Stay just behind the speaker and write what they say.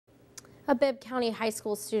A Bibb County high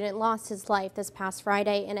school student lost his life this past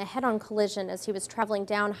Friday in a head-on collision as he was traveling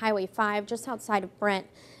down Highway 5 just outside of Brent.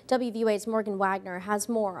 WVUA's Morgan Wagner has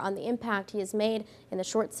more on the impact he has made in the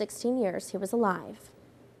short 16 years he was alive.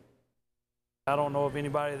 I don't know of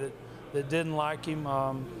anybody that didn't like him.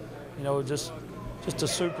 You know, just a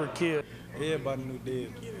super kid. Everybody knew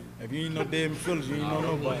Deb. If you ain't know Desmine Phillips, you ain't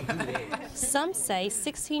know nobody. Some say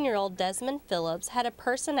 16-year-old Desmine Phillips had a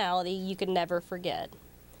personality you could never forget.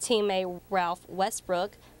 Teammate Ralph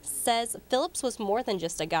Westbrook says Phillips was more than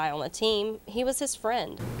just a guy on the team. He was his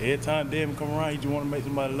friend. Every time Desmine come around, he just want to make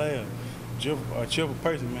somebody laugh. A cheerful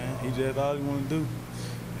person, man. He just all he want to do.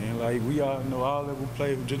 And like we all know, all that we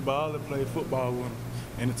played, just about all that played football with him.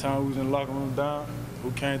 Anytime we was in the locker room down, who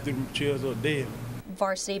came through the chairs up dead.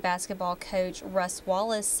 Varsity basketball coach Russ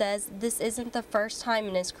Wallace says this isn't the first time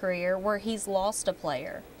in his career where he's lost a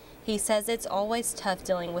player. He says it's always tough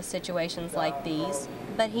dealing with situations like these,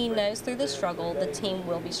 but he knows through the struggle the team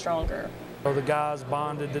will be stronger. So the guys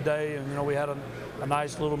bonded today, and we had a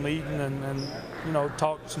nice little meeting and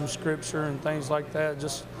talked some scripture and things like that,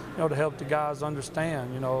 just to help the guys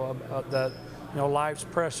understand that life's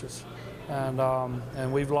precious,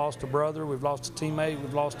 and we've lost a brother, we've lost a teammate,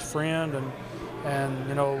 we've lost a friend,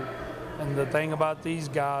 and the thing about these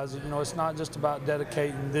guys, it's not just about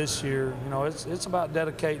dedicating this year. It's about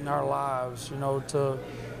dedicating our lives,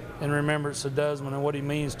 in remembrance of Desmine and what he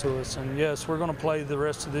means to us. And yes, we're going to play the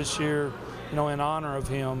rest of this year, in honor of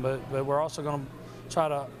him. But we're also going to try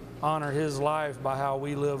to honor his life by how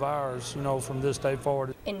we live ours, from this day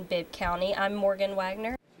forward. In Bibb County, I'm Morgan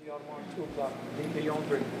Wagner. See y'all tomorrow at 2 o'clock. DB on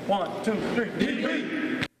 3. 1, 2, 3.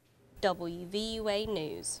 DB. WVUA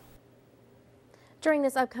News. During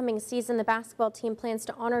this upcoming season, the basketball team plans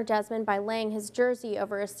to honor Desmine by laying his jersey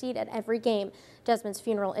over a seat at every game. Desmine's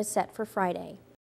funeral is set for Friday.